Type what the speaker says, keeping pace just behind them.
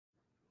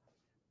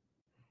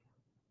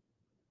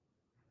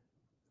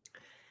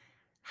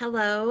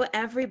Hello,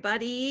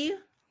 everybody.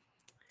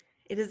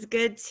 It is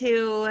good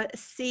to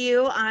see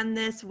you on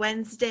this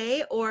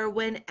Wednesday or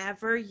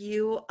whenever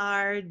you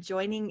are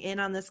joining in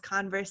on this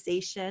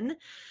conversation.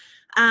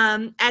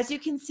 As you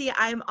can see,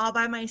 I'm all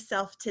by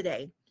myself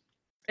today.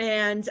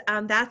 And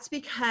that's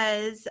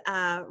because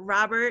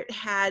Robert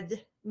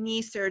had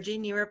knee surgery,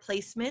 knee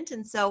replacement.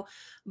 And so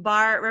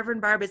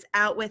Reverend Barb is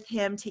out with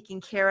him,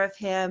 taking care of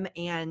him.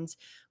 And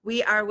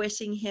we are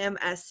wishing him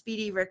a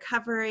speedy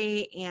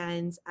recovery,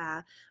 and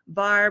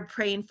Barb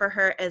praying for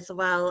her as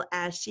well,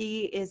 as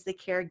she is the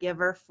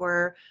caregiver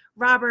for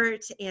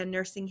Robert and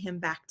nursing him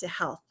back to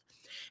health.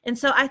 And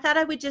so I thought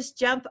I would just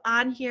jump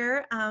on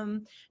here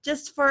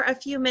just for a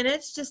few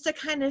minutes, just to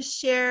kind of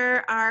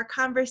share our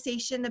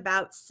conversation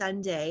about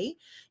Sunday.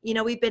 You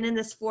know, we've been in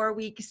this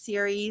 4-week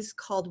series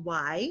called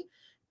Why,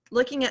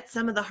 looking at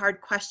some of the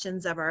hard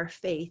questions of our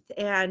faith.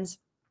 And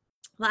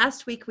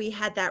last week we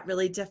had that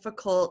really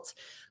difficult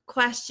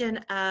question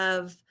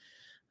of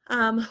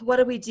what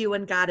do we do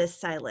when God is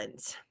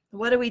silent?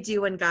 What do we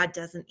do when God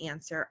doesn't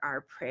answer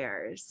our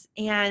prayers?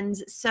 And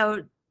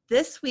so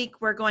this week,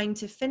 we're going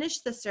to finish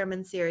the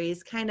sermon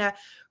series, kind of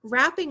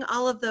wrapping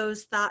all of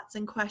those thoughts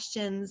and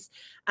questions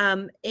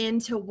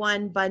into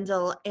one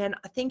bundle and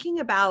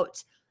thinking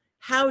about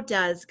how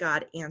does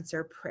God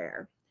answer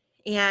prayer?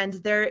 And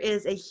there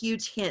is a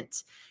huge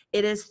hint.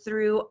 It is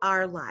through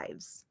our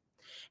lives.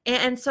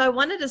 And so I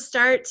wanted to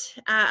start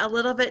a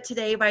little bit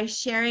today by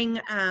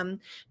sharing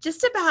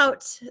just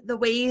about the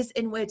ways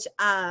in which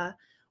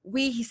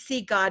we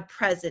see God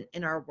present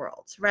in our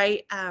world,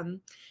 right?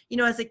 You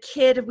know, as a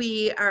kid,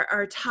 we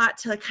are taught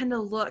to kind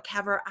of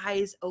have our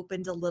eyes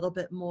opened a little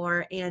bit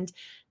more and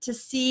to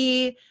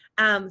see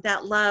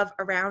that love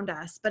around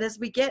us. But as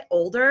we get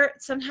older,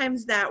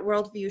 sometimes that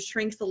worldview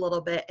shrinks a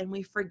little bit and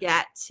we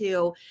forget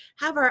to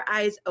have our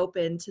eyes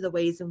open to the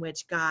ways in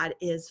which God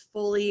is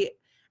fully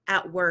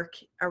at work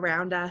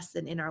around us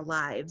and in our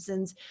lives.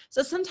 And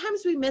so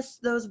sometimes we miss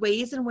those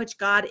ways in which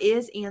God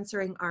is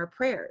answering our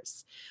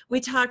prayers. We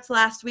talked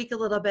last week a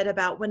little bit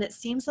about when it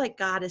seems like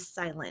God is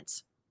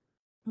silent,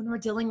 when we're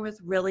dealing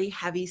with really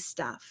heavy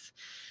stuff.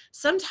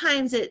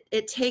 Sometimes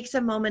it takes a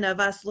moment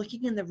of us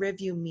looking in the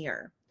rearview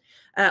mirror,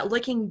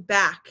 looking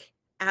back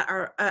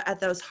at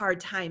those hard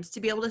times to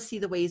be able to see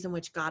the ways in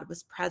which God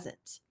was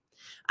present.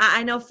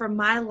 I know for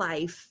my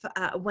life,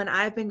 when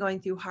I've been going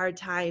through hard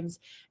times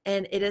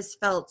and it has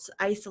felt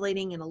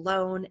isolating and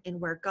alone, and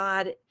where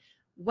God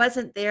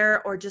wasn't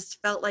there, or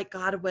just felt like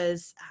God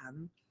was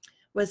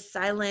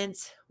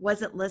silent,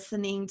 wasn't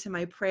listening to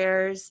my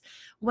prayers.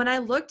 When I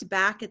looked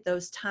back at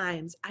those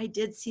times, I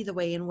did see the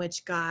way in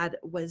which God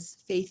was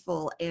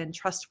faithful and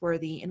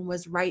trustworthy and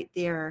was right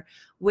there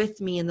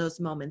with me in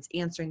those moments,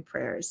 answering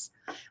prayers.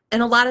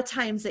 And a lot of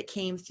times it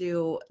came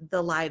through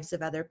the lives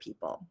of other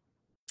people.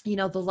 You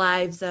know, the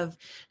lives of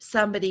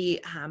somebody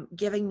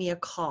giving me a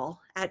call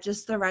at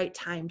just the right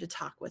time to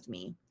talk with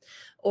me,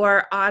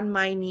 or on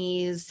my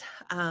knees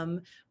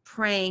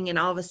praying, and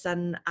all of a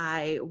sudden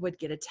I would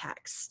get a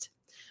text,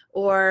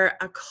 or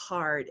a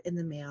card in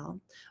the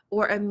mail,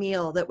 or a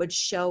meal that would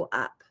show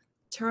up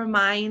to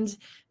remind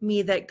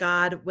me that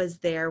God was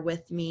there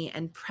with me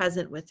and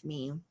present with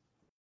me.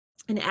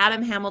 And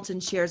Adam Hamilton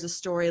shares a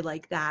story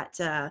like that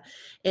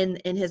in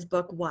his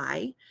book,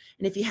 Why.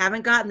 And if you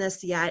haven't gotten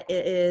this yet,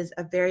 it is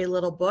a very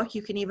little book.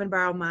 You can even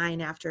borrow mine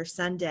after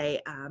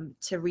Sunday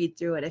to read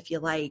through it if you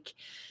like.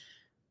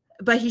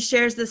 But he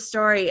shares this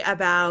story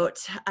about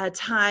a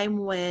time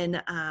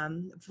when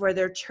for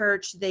their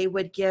church, they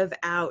would give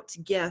out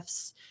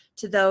gifts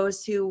to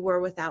those who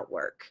were without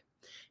work.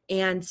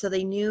 And so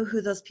they knew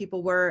who those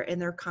people were in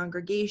their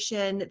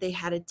congregation. They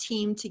had a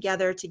team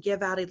together to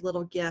give out a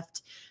little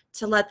gift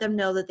to let them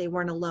know that they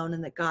weren't alone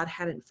and that God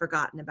hadn't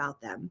forgotten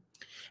about them.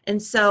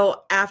 And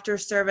so after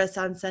service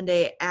on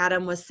Sunday,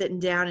 Adam was sitting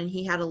down and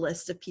he had a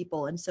list of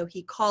people. And so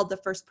he called the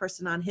first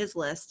person on his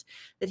list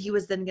that he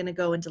was then going to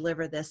go and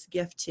deliver this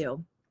gift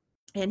to.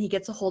 And he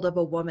gets a hold of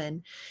a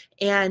woman.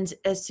 And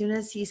as soon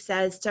as he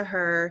says to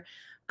her,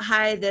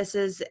 "Hi, this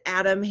is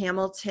Adam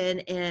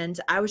Hamilton, and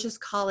I was just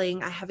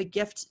calling. I have a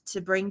gift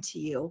to bring to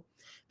you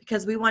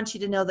because we want you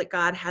to know that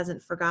God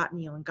hasn't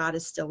forgotten you and God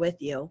is still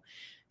with you,"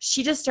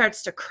 she just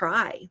starts to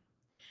cry.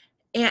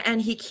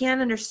 And he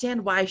can't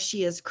understand why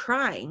she is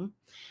crying.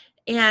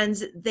 And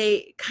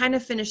they kind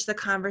of finish the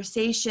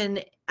conversation.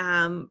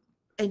 And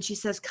she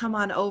says, "Come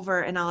on over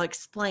and I'll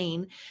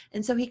explain."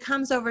 And so he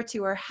comes over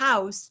to her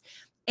house.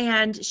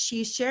 And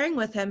she's sharing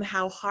with him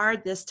how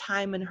hard this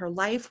time in her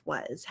life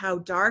was, how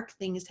dark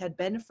things had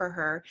been for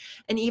her.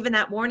 And even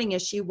that morning,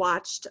 as she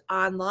watched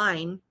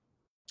online,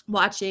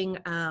 watching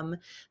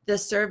the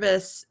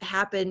service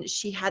happen,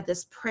 she had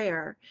this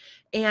prayer,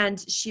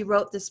 and she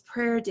wrote this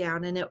prayer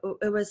down, and it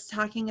was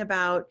talking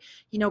about,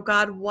 you know,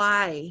 God,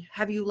 why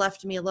have you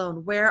left me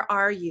alone? Where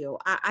are you?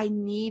 I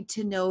need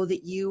to know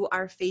that you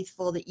are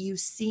faithful, that you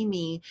see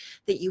me,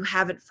 that you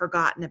haven't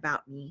forgotten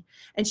about me.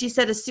 And she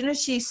said as soon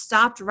as she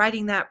stopped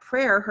writing that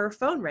prayer, her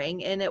phone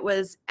rang, and it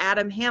was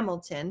Adam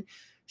Hamilton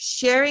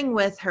sharing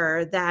with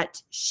her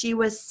that she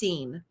was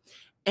seen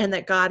and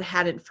that God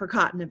hadn't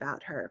forgotten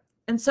about her.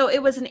 And so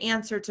it was an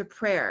answer to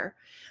prayer.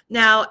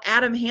 Now,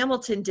 Adam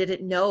Hamilton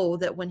didn't know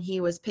that when he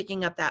was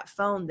picking up that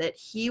phone that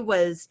he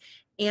was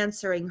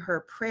answering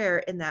her prayer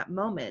in that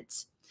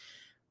moment.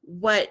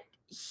 What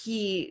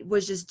he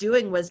was just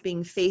doing was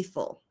being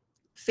faithful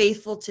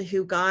to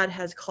who God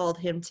has called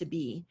him to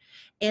be,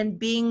 and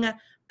being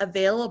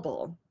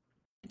available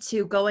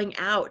to going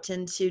out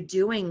and to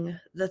doing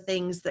the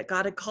things that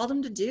God had called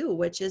him to do,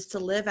 which is to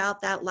live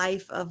out that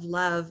life of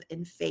love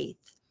and faith.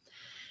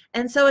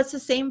 And so it's the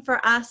same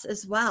for us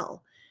as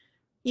well.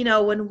 You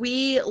know, when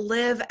we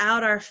live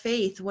out our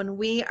faith, when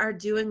we are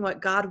doing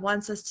what God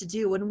wants us to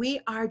do, when we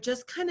are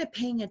just kind of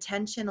paying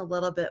attention a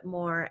little bit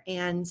more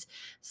and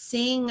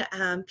seeing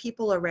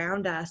people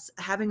around us,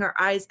 having our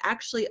eyes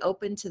actually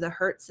open to the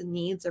hurts and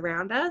needs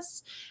around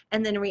us,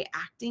 and then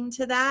reacting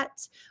to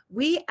that,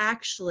 we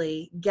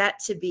actually get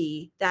to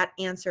be that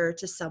answer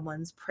to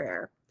someone's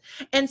prayer.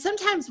 And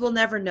sometimes we'll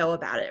never know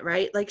about it,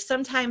 right? Like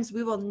sometimes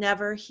we will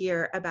never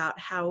hear about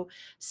how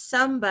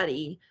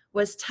somebody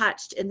was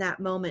touched in that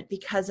moment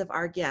because of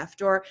our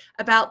gift, or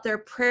about their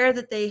prayer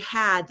that they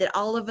had, that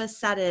all of a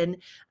sudden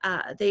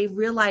they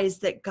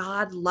realized that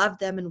God loved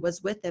them and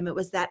was with them. It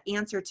was that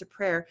answer to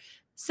prayer.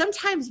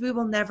 Sometimes we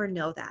will never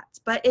know that.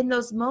 But in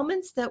those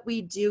moments that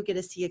we do get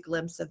to see a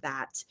glimpse of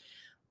that,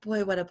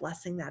 boy, what a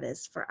blessing that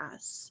is for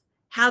us.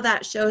 How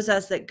that shows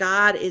us that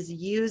God is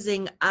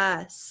using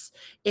us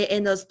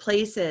in those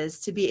places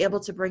to be able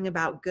to bring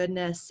about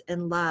goodness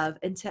and love,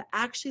 and to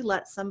actually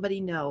let somebody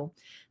know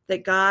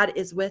that God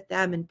is with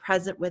them and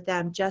present with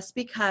them, just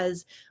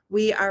because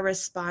we are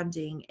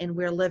responding and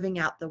we're living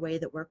out the way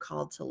that we're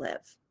called to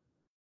live.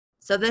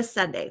 So this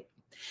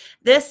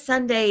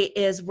Sunday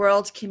is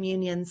World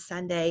Communion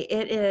Sunday.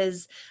 It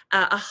is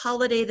a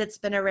holiday that's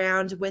been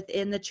around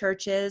within the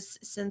churches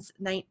since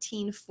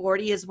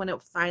 1940 is when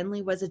it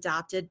finally was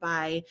adopted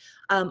by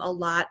a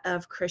lot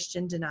of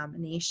Christian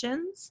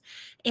denominations.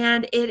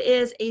 And it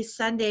is a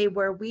Sunday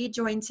where we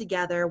join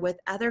together with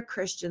other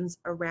Christians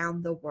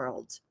around the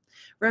world,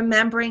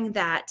 remembering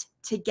that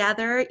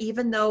together,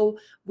 even though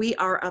we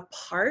are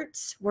apart,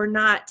 we're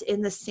not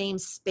in the same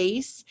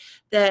space,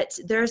 that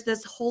there's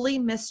this holy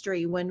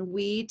mystery when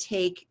we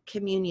take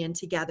communion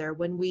together,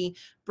 when we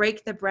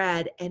break the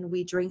bread and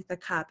we drink the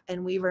cup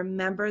and we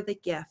remember the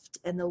gift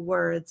and the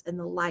words and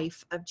the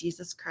life of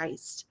Jesus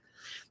Christ.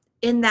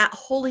 In that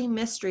holy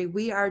mystery,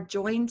 we are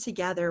joined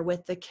together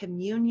with the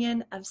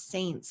communion of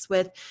saints,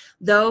 with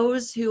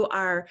those who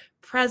are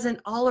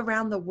present all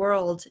around the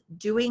world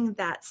doing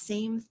that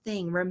same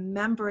thing,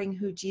 remembering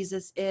who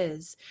Jesus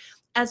is,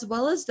 as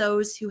well as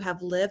those who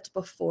have lived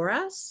before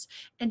us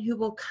and who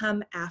will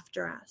come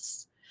after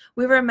us.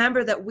 We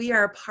remember that we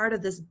are a part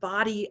of this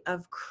body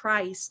of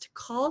Christ,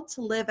 called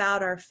to live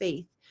out our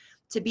faith,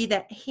 to be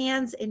the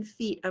hands and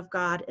feet of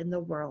God in the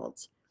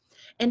world.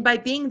 And by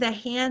being the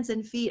hands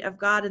and feet of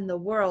God in the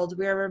world,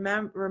 we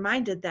are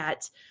reminded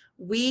that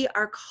we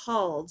are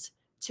called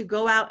to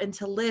go out and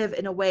to live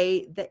in a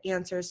way that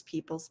answers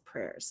people's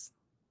prayers.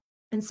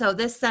 And so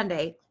this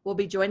Sunday, we'll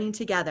be joining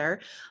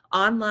together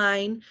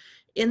online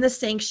in the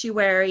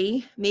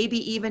sanctuary, maybe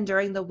even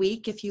during the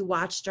week. If you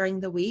watch during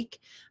the week,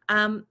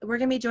 we're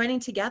going to be joining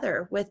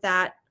together with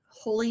that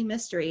holy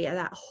mystery and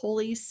that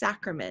holy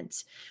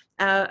sacrament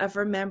of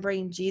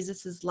remembering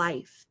Jesus's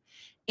life.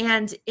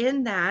 And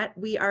in that,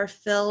 we are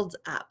filled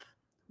up.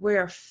 We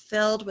are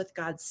filled with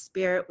God's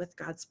Spirit, with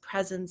God's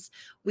presence.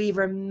 We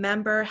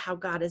remember how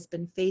God has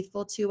been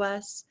faithful to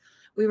us.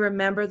 We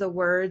remember the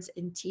words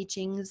and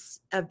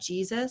teachings of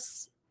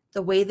Jesus,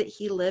 the way that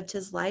he lived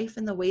his life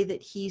and the way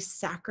that he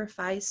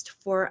sacrificed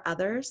for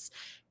others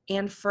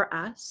and for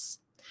us.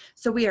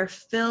 So we are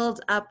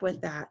filled up with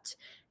that.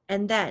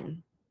 And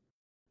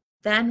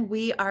then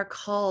we are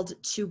called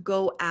to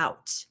go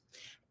out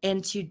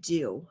and to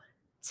do,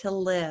 to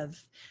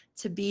live,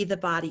 to be the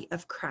body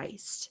of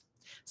Christ.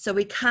 So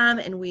we come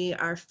and we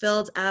are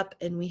filled up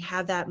and we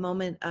have that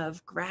moment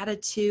of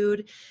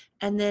gratitude.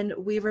 And then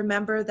we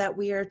remember that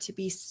we are to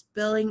be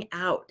spilling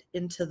out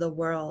into the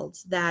world,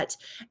 that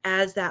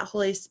as that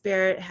Holy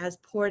Spirit has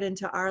poured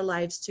into our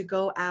lives, to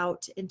go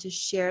out and to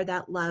share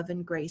that love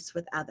and grace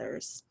with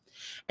others.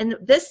 And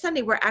this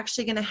Sunday, we're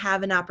actually going to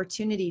have an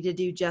opportunity to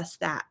do just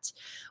that.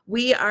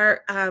 We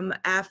are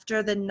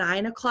after the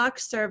 9 o'clock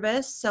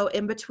service. So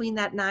in between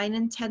that 9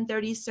 and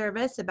 10:30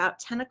 service, about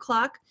 10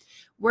 o'clock,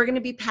 we're going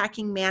to be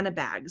packing manna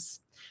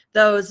bags.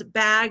 Those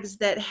bags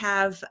that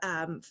have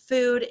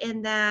food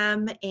in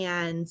them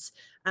and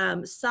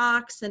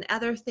socks and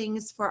other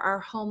things for our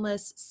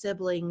homeless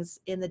siblings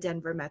in the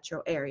Denver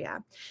metro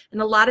area.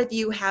 And a lot of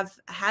you have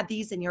had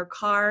these in your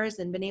cars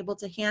and been able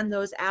to hand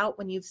those out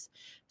when you've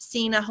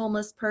seen a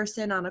homeless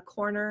person on a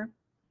corner.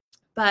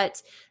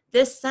 But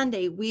this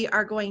Sunday, we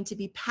are going to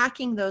be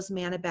packing those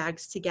manna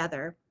bags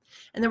together.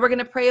 And then we're going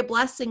to pray a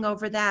blessing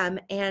over them.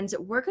 And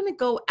we're going to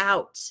go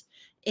out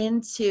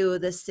into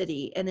the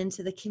city and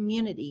into the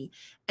community.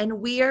 And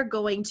we are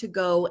going to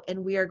go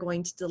and we are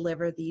going to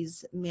deliver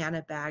these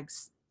manna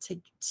bags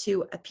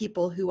to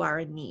people who are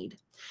in need.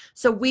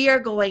 So we are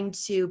going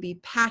to be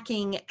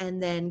packing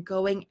and then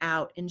going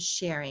out and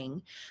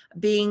sharing,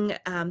 being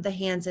the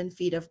hands and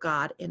feet of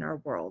God in our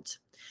world.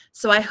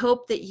 So I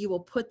hope that you will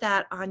put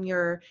that on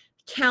your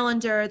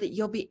calendar, that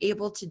you'll be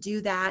able to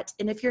do that.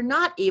 And if you're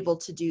not able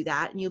to do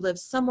that and you live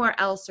somewhere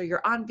else or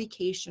you're on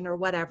vacation or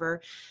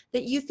whatever,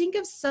 that you think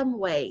of some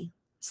way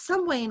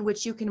in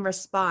which you can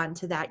respond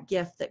to that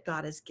gift that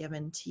God has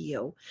given to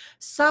you.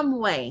 Some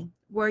way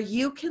where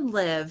you can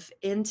live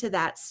into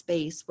that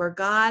space where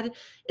God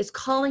is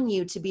calling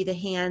you to be the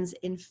hands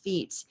and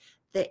feet,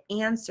 the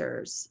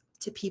answers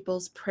to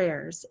people's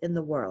prayers in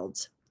the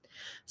world.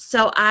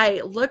 So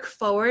I look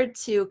forward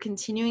to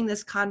continuing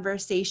this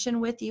conversation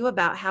with you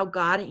about how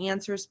God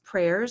answers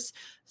prayers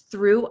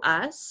through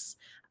us,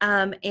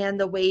 and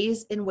the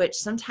ways in which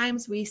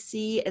sometimes we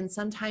see and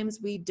sometimes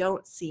we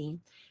don't see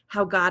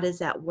how God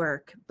is at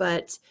work.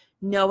 But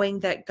knowing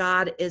that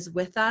God is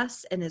with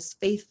us and is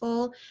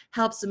faithful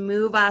helps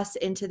move us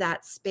into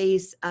that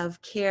space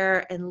of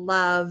care and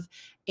love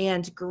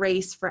and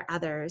grace for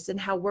others, and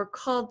how we're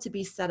called to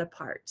be set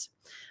apart.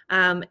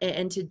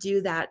 And to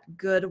do that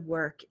good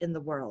work in the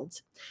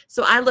world.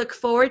 So I look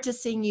forward to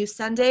seeing you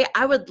Sunday.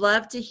 I would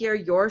love to hear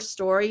your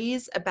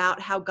stories about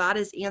how God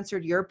has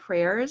answered your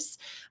prayers,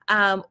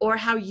 or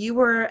how you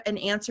were an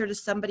answer to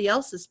somebody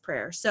else's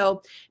prayer.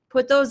 So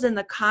put those in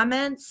the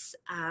comments.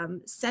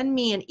 Send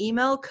me an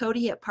email,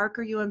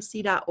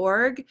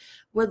 cody@parkerumc.org.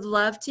 Would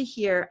love to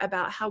hear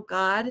about how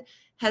God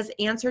has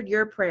answered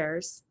your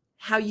prayers,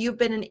 how you've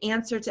been an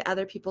answer to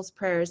other people's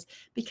prayers,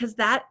 because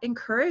that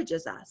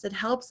encourages us. It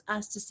helps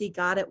us to see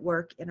God at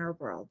work in our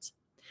world.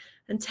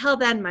 Until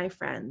then, my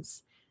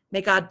friends,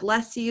 may God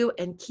bless you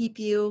and keep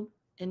you,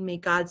 and may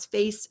God's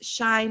face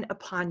shine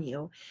upon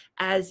you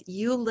as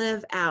you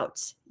live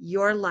out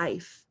your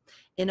life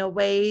in a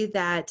way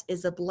that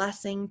is a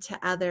blessing to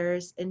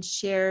others and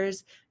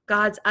shares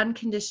God's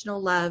unconditional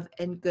love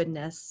and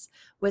goodness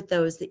with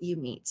those that you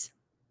meet.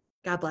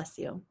 God bless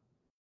you.